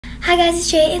Hi guys,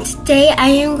 it's Jay, and today I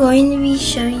am going to be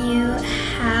showing you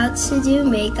how to do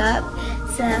makeup.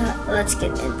 So let's get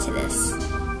into this.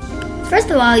 First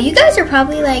of all, you guys are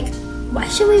probably like, why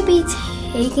should we be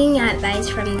taking advice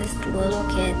from this little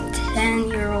kid,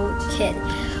 10-year-old kid?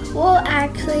 Well,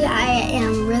 actually, I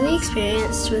am really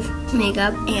experienced with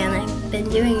makeup and I've been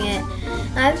doing it.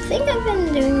 I think I've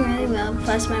been doing really well,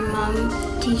 plus my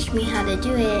mom teach me how to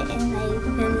do it and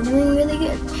I've been doing really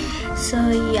good. So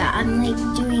yeah, I'm like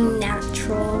doing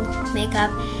natural makeup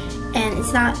and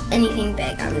it's not anything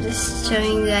big. I'm just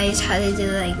showing you guys how to do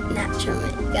like natural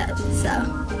makeup. So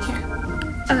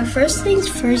yeah. Okay, first things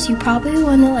first, you probably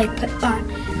want to like put on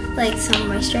like some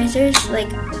moisturizers, like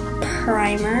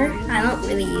primer. I don't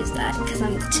really use that because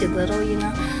I'm too little, you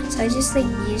know. So I just like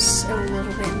use a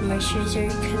little bit of moisturizer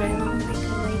because I don't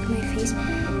like my face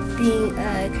being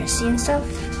crusty and stuff.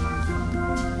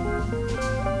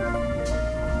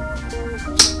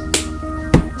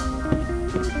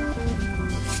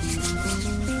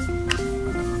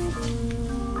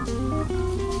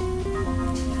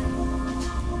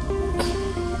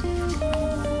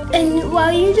 And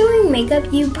while you're doing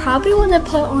makeup, you probably want to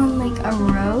put on like a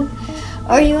robe,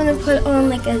 or you want to put on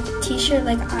like a t-shirt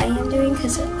like I am doing,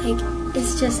 because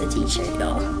it's just a t-shirt,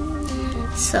 y'all.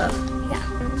 So yeah.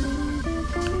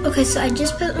 Okay, so I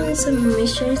just put on some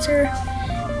moisturizer,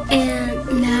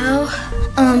 and now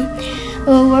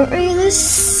well, we're gonna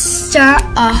start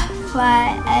off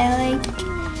by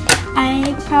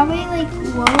I probably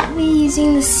won't be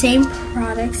using the same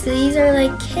products. These are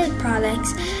like kid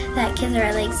products that kids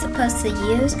are like supposed to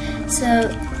use. So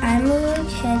I'm a little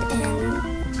kid,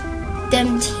 and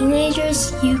them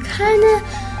teenagers, you kind of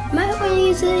might want to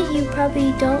use it. You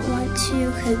probably don't want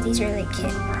to because these are like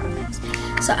kid products.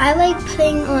 So I like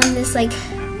putting on this like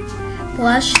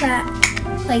blush, that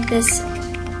like this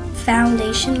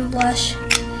foundation blush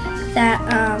that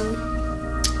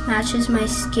matches my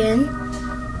skin.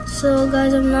 So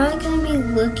guys, I'm not gonna be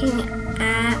looking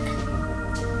at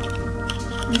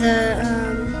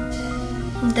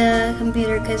the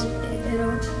computer because I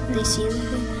don't really see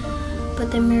anything, but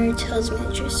the mirror tells me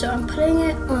the truth. So I'm putting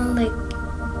it on like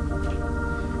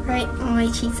right on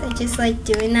my cheeks. I just like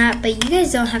doing that, but you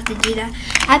guys don't have to do that.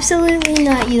 Absolutely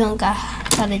not. You don't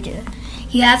gotta do it.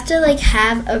 You have to like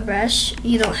have a brush.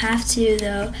 You don't have to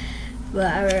though, but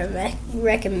I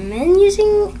recommend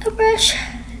using a brush.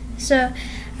 So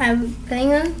I'm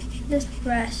putting on this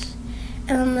brush,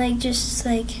 and I'm like just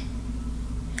like,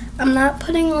 I'm not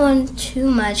putting on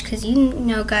too much because you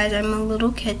know guys, I'm a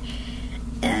little kid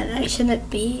and I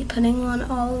shouldn't be putting on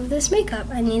all of this makeup.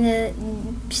 I need to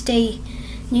stay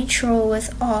neutral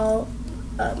with all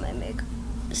of my makeup.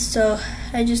 So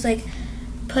I just like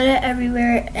put it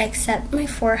everywhere except my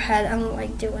forehead. I don't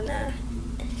like doing that.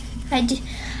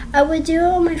 I would do it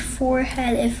on my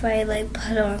forehead if I like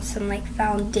put on some like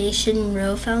foundation,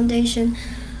 real foundation,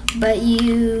 but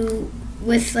you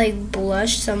with like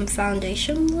blush, some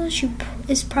foundation blush,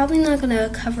 it's probably not gonna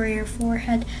cover your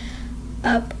forehead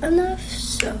up enough.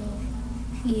 So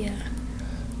yeah,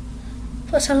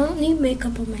 plus I don't need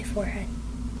makeup on my forehead.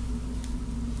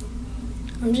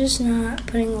 I'm just not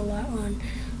putting a lot on,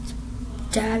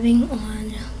 dabbing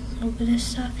on a little bit of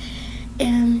stuff.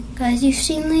 And guys, you've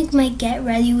seen like my get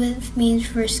ready with me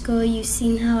for school. You've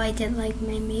seen how I did like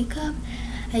my makeup.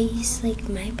 I used like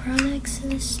my products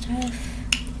and stuff.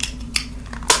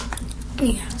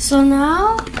 Yeah. So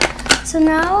now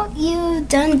you've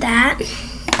done that.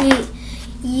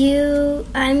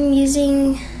 I'm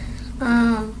using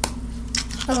a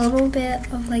little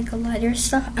bit of like a lighter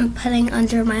stuff. I'm putting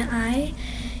under my eye.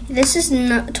 This is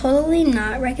totally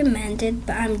not recommended,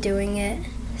 but I'm doing it.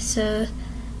 So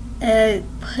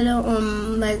put it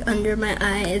on like under my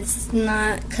eye. It's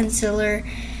not concealer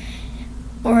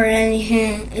or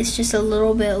anything. It's just a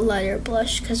little bit lighter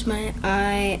blush because my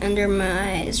eye, under my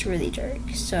eye, is really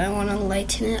dark. So I want to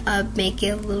lighten it up, make it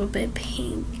a little bit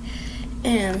pink,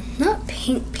 and not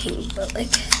pink, but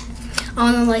like I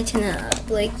want to lighten it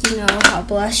up, like you know how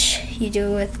blush you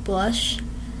do with blush.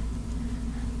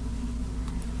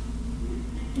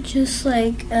 Just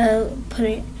like put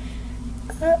it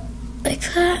like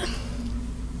that.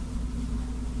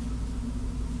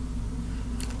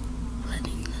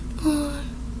 Letting that on.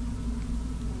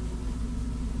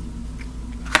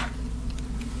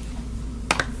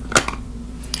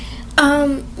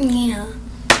 Yeah.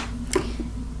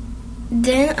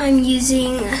 Then I'm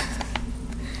using,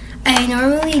 I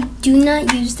normally do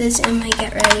not use this in my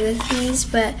get ready with these,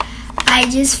 but I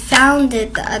just found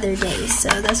it the other day, so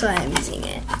that's why I'm using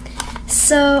it.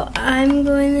 So I'm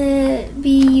going to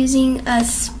be using a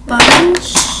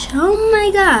sponge. Oh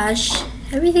my gosh,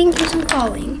 everything keeps on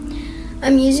falling.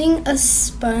 I'm using a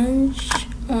sponge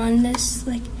on this,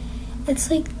 like, it's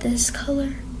like this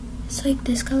color. It's like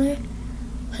this color.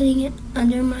 Putting it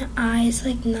under my eyes,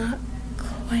 like not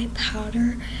quite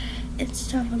powder and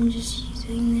stuff. I'm just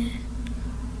using it.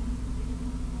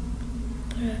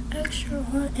 Put it extra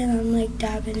on and I'm like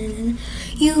dabbing it in.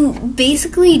 You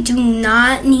basically do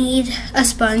not need a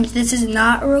sponge. This is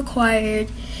not required.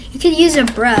 You could use a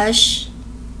brush.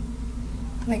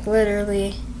 Like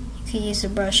literally, you could use a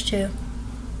brush too.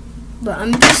 But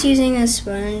I'm just using a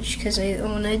sponge because I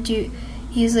want to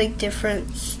use like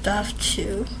different stuff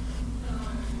too.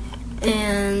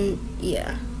 And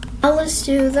yeah. Now let's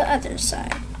do the other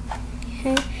side.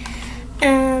 Okay.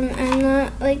 I'm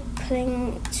not like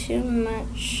putting too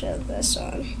much of this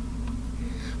on.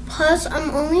 Plus,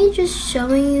 I'm only just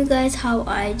showing you guys how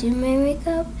I do my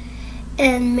makeup.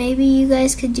 And maybe you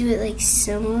guys could do it like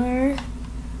similar.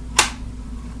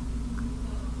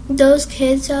 Those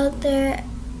kids out there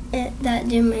that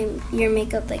do your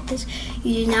makeup like this,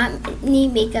 you do not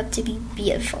need makeup to be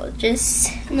beautiful.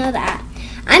 Just know that.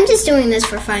 I'm just doing this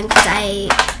for fun because I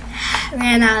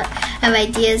ran out of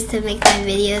ideas to make my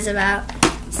videos about.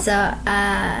 So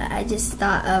I just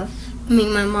thought of,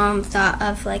 my mom thought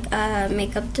of like a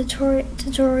makeup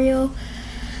tutorial.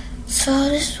 So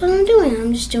this is what I'm doing.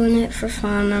 I'm just doing it for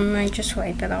fun. I might just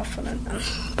wipe it off when I'm done.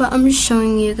 But I'm just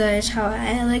showing you guys how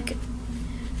I like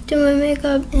do my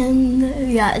makeup,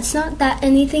 and yeah, it's not that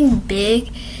anything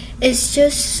big. It's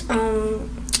just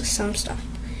some stuff.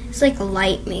 It's like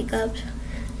light makeup.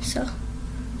 So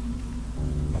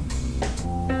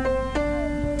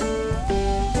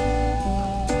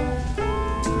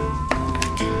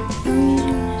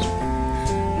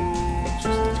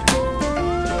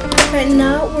right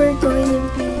now we're going to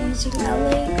be using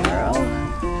LA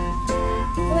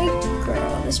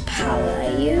Girl, this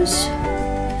palette I use.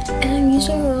 And I'm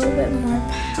using a little bit more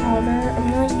powder. I'm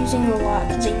not using a lot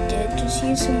because I did just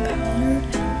use some powder.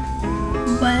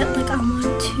 But like I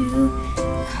want to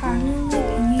kind of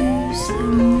like use the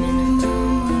minimum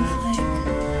of like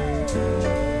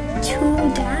 2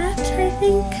 dabs, I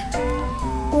think.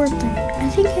 Or 3. I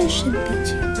think it should be 2.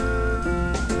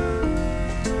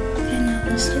 Okay, now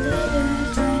let's do the other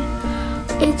side.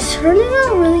 It's turning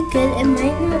out really good. It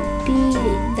might not be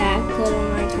that good on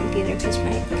my computer because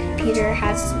my computer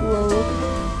has low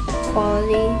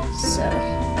quality, so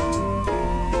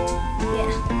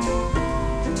yeah.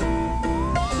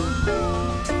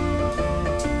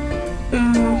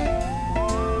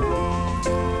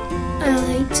 I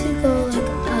like to go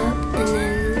like up and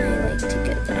then I like to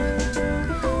go down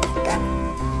like that.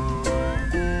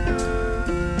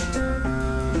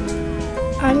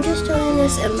 I'm just doing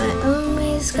this in my own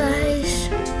ways, guys.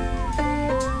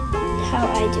 How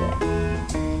I do it.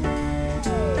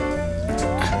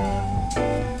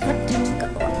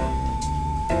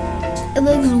 It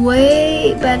looks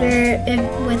way better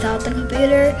without the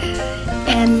computer,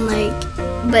 and like,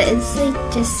 but it's like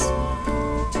just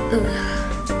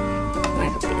my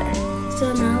computer.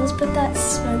 So now let's put that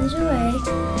sponge away,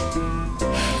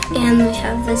 and we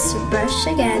have this brush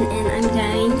again, and I'm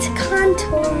going to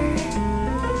contour.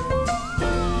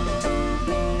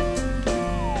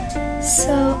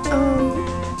 So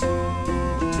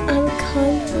I'm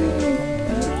contouring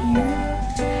right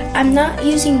here. I'm not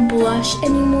using blush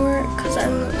anymore because I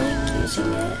don't like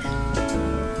using it.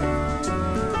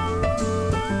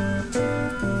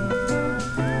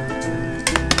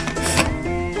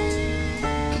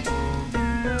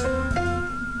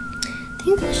 I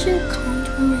think I should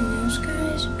contour my nose,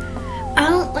 guys. I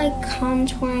don't like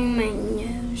contouring my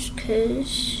nose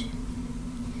because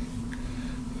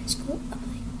let's go up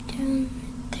like down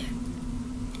right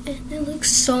there. And it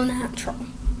looks so natural.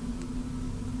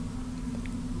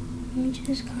 Let me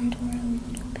just contour a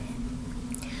little bit.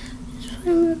 Just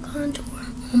putting the contour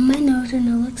on my nose and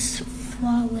it looks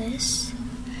flawless.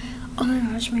 Oh my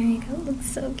gosh, my makeup looks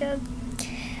so good.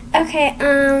 Okay,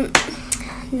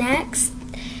 next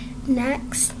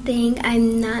thing,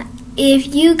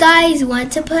 if you guys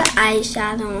want to put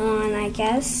eyeshadow on, I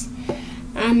guess,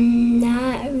 I'm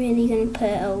not really gonna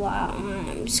put a lot on.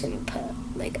 I'm just gonna put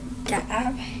like a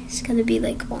dab. It's gonna be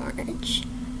like orange.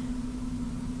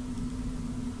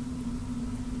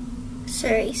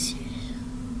 Sorry, it's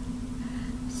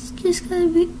just gonna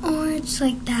be orange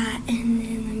like that, and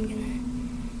then I'm gonna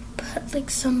put like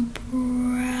some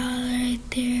brown right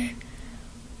there.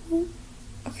 Ooh.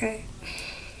 Okay,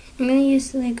 I'm gonna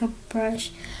use like a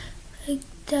brush, like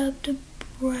dab the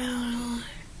brown on.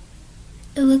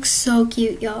 It looks so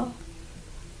cute, y'all.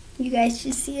 You guys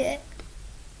should see it.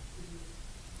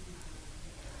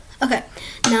 Okay,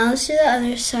 now let's do the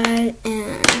other side,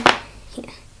 and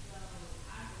yeah.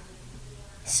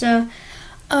 So,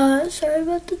 sorry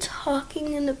about the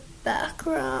talking in the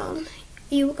background.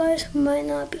 You guys might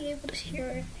not be able to hear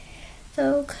it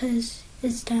though, cause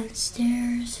it's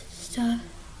downstairs stuff.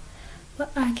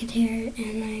 But I could hear it,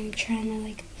 and I'm trying to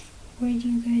like avoid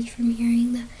you guys from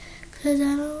hearing that, cause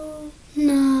I don't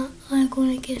not like when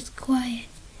it gets quiet.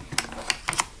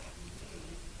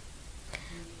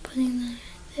 Putting that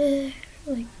there,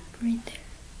 like right there.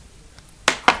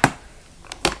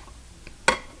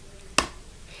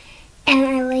 And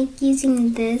I like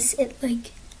using this. It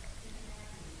like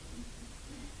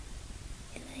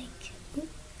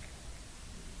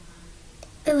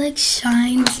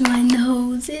shines my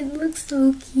nose. It looks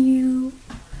so cute.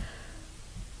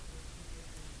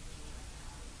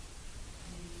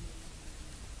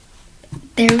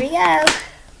 There we go.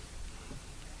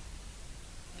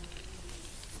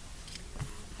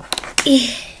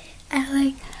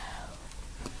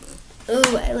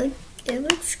 It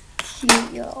looks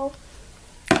cute, y'all.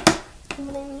 I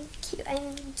mean cute.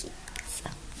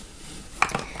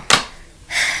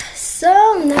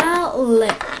 So now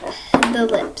the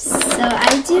lips. So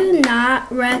I do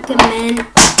not recommend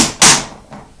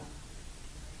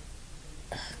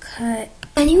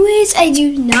Anyways, I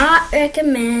do not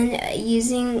recommend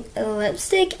using a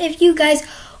lipstick. If you guys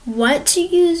want to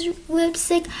use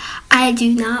lipstick, I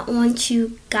do not want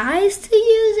you guys to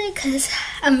use it, because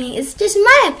I mean it's just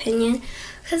my opinion,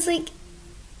 because like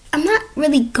I'm not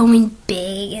really going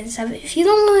big and stuff. If you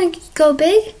don't want to go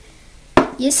big,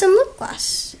 use some lip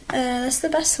gloss. That's the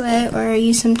best way, or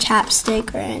use some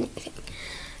chapstick or anything.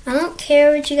 I don't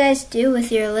care what you guys do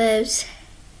with your lips.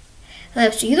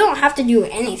 You don't have to do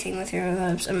anything with your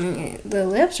lips. I mean, the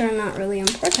lips are not really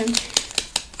important.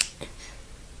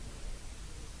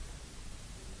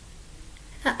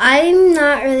 I'm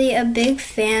not really a big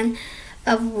fan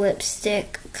of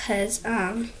lipstick, because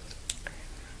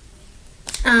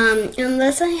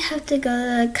unless I have to go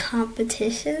to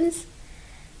competitions,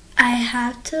 I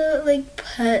have to like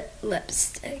put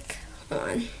lipstick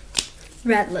on,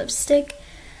 red lipstick.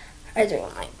 I do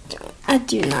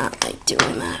not like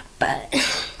doing that, but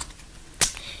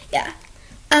yeah.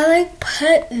 I like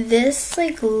put this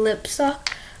like lip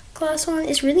gloss on.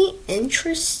 It's really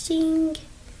interesting.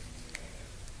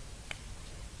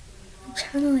 I'm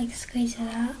trying to like squeeze it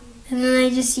out, and then I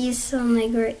just use some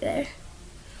like right there.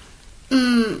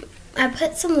 I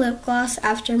put some lip gloss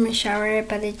after my shower,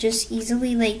 but it just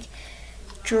easily like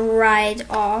dried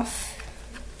off.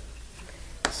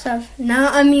 So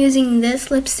now I'm using this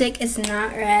lipstick. It's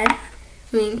not red, I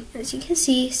mean, as you can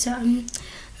see, so I'm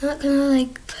not gonna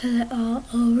like put it all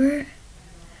over,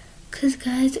 because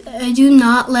guys, I do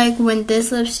not like when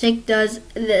this lipstick does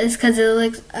this, because it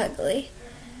looks ugly.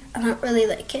 I don't really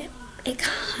like it. It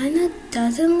kind of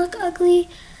doesn't look ugly,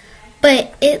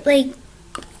 but it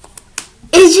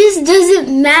just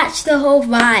doesn't match the whole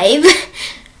vibe.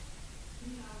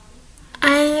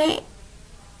 I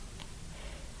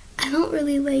don't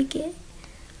really like it.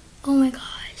 Oh my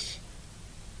gosh.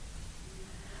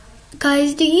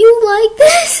 Guys, do you like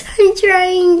this? I'm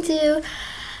trying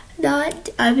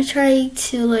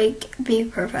to like be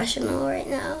professional right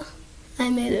now. I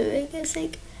made a big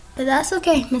mistake, but that's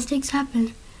okay. Mistakes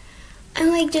happen. I'm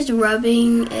like just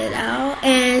rubbing it out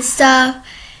and stuff,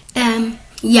 and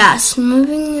yeah,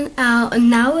 smoothing it out, and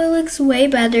now it looks way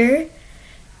better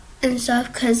and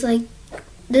stuff, because like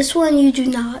this one you do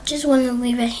not just want to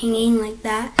leave it hanging like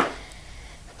that,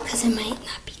 because it might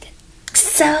not be good.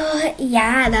 So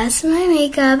yeah, that's my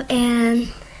makeup,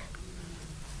 and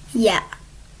yeah,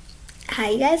 how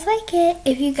you guys like it?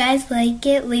 If you guys like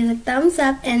it, leave a thumbs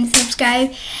up and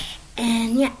subscribe,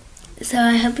 and yeah. So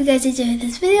I hope you guys enjoyed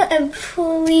this video, and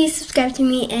please subscribe to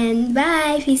me, and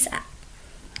bye, peace out.